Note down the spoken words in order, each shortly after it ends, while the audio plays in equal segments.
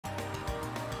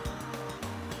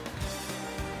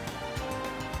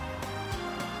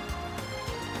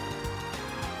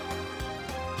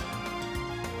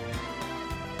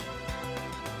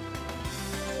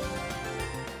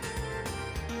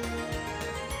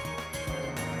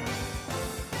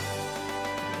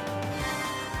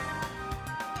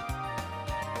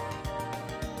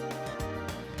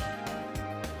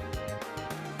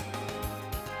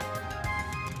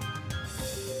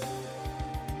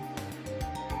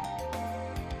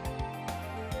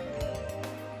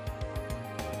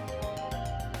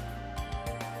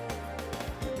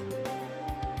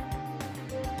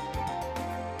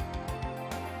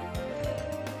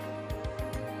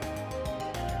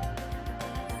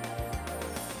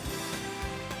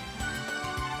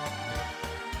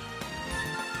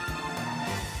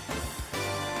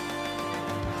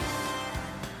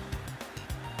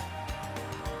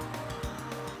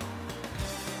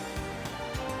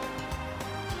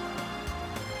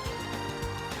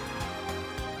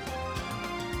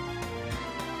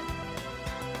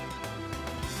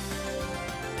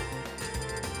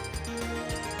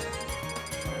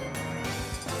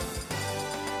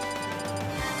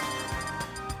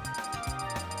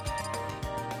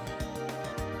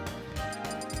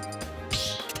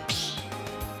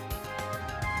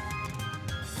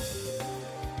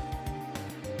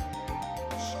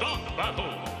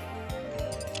battle.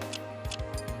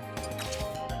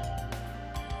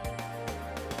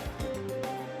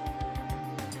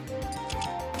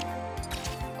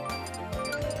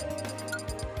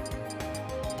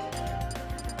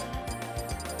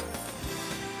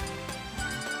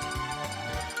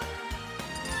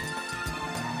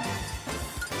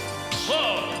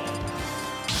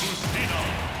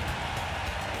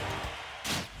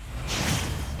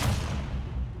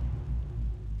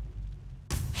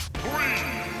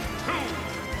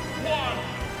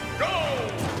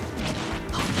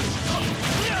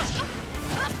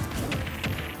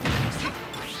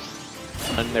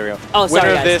 There we go. Oh, sorry,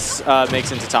 Winner of guys. this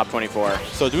makes into top 24.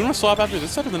 So do we want to swap after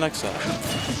this set or the next set?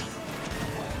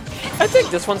 I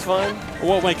think this one's fine.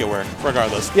 We'll make it work,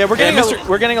 regardless. Yeah, we're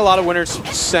getting a lot of winners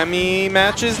semi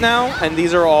matches now, and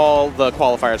these are all the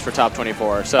qualifiers for top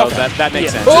 24. So Okay. that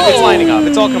makes sense. Oh. It's lining up.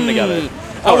 It's all coming together.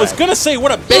 I was gonna say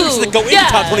what a base to go into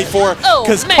top 24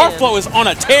 because Karflo is on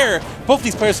a tear. Both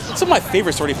these players, some of my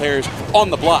favorite sortie players on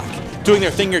the block, doing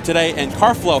their thing here today, and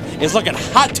Karflo is looking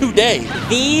hot today.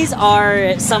 These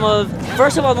are some of,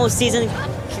 first of all, most seasoned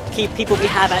people we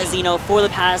have at Xeno for the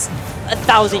past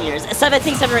 1,000 years. I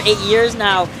think 7 or 8 years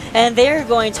now, and they're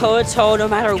going toe-to-toe no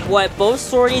matter what. Both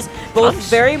sorties, both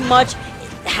very much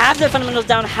have their fundamentals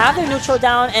down, have their neutral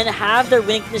down, and have their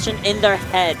winning condition in their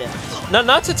head.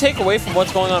 Not to take away from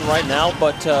what's going on right now,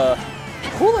 but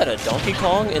who let a Donkey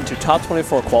Kong into top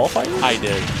 24 qualifiers? I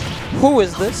did. Who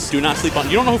is this? Do not sleep on.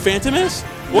 You don't know who Phantom is?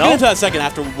 We'll get into that second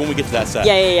after when we get to that set.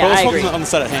 Yeah, But let's I focus agree. on the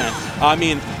set at hand. I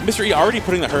mean, Mr. E already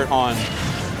putting the hurt on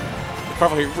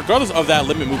Karflo here, regardless of that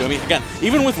limit move. I mean, again,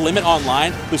 even with limit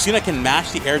online, Lucina can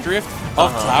match the air drift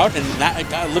of Cloud, and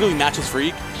that literally matches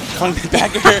Freak. Coming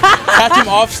back here, catch him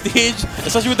off stage,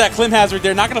 especially with that Klim hazard.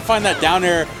 They're not going to find that down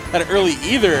air that early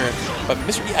either. But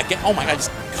Mr. E, again, oh my god,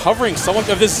 just covering so much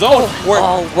of this zone. Where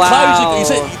Cloud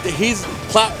usually, you said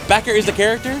Cloud back air is the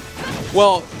character.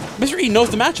 Well, Mr. E knows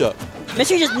the matchup.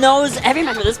 Mr. E just knows every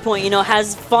match at this point,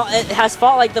 has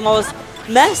fought like the most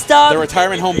messed up, The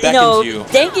retirement home beckons you.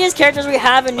 dankiest characters we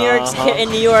have in New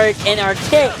York in our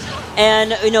kit.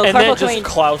 And and Karflo then just coming,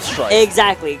 Cloud Strife.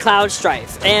 Exactly, Cloud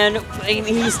Strife, and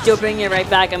he's still bringing it right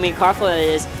back. I mean, Karflo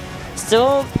is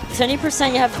still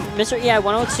 70%. You have Mr. E at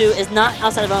 102 is not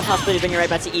outside of a possibility to bring it right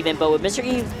back to even. But with Mr.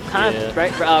 E kind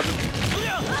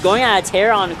of going at a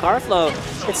tear on Karflo,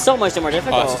 it's so much more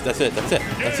difficult. Oh, that's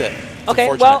it. Okay,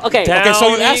 well, okay. Okay, so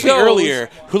you Down asked he me goes. earlier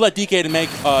who let DK to make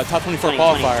top 24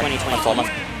 qualifier. 20. That's all.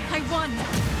 I won.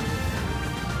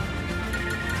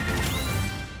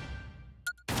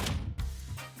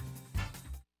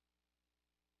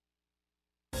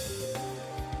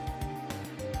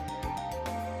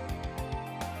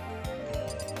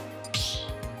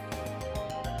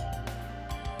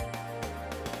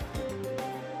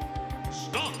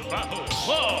 Start the battle.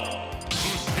 Whoa!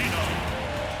 Lucina.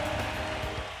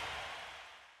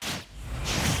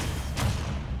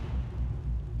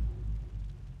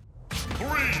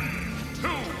 Three, two,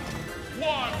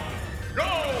 one,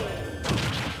 go!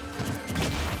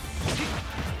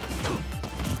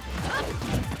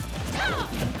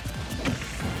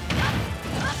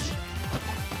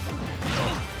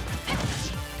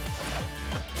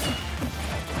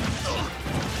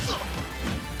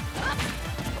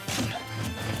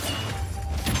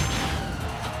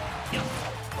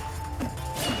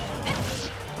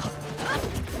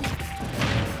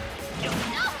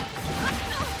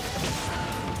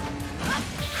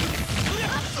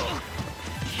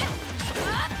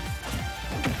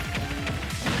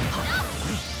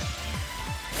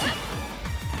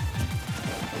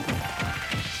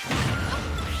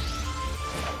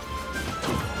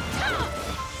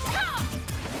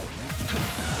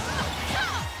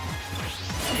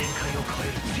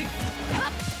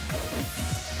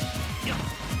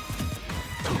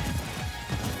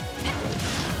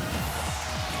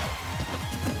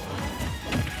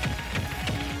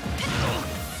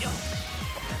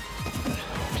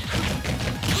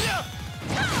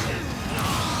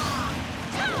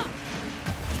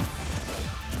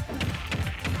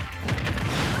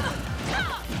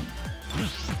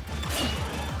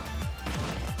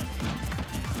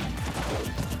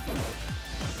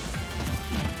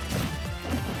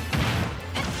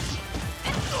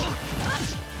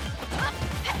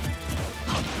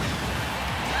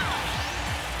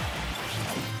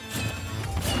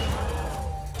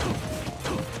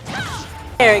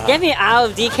 Get me out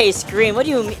of DK screen. What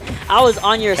do you mean? I was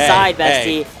on your side,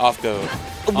 bestie. Hey, off go.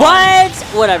 What?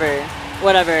 Whatever.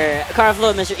 whatever.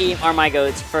 Karflo and Mr. E are my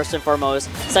goats, first and foremost.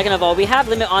 Second of all, we have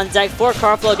Limit on deck for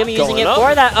Karflo. Going to be using it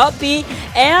for that up B.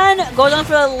 And goes on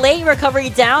for a late recovery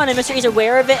down, and Mr. E is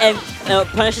aware of it and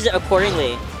punishes it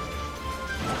accordingly.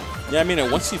 Yeah, I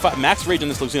mean, once you fight max rage on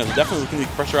this Lucina, definitely looking to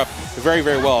pressure up very,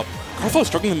 very well. Karflo is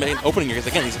struggling in the main opening here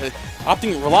because, again,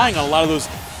 he's relying on a lot of those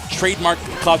trademark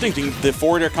Cloud things, the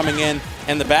forward air coming in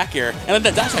and the back air. And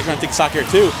then that's like going to take stock air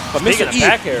too. But Mr.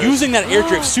 E using that air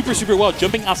drift super, super well,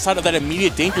 jumping outside of that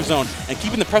immediate danger zone and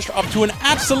keeping the pressure up to an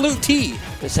absolute T.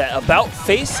 It's that about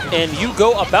face, and you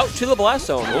go about to the blast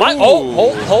zone.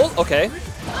 Hold. Okay.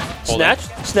 Snatch.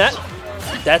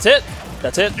 That's it.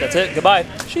 Goodbye.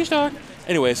 Sheesh, dog.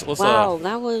 Anyways, let's wow,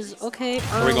 that was okay.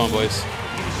 Where are we going, boys?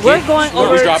 We're going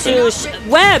over to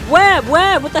Web.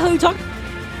 What the hell are you talking?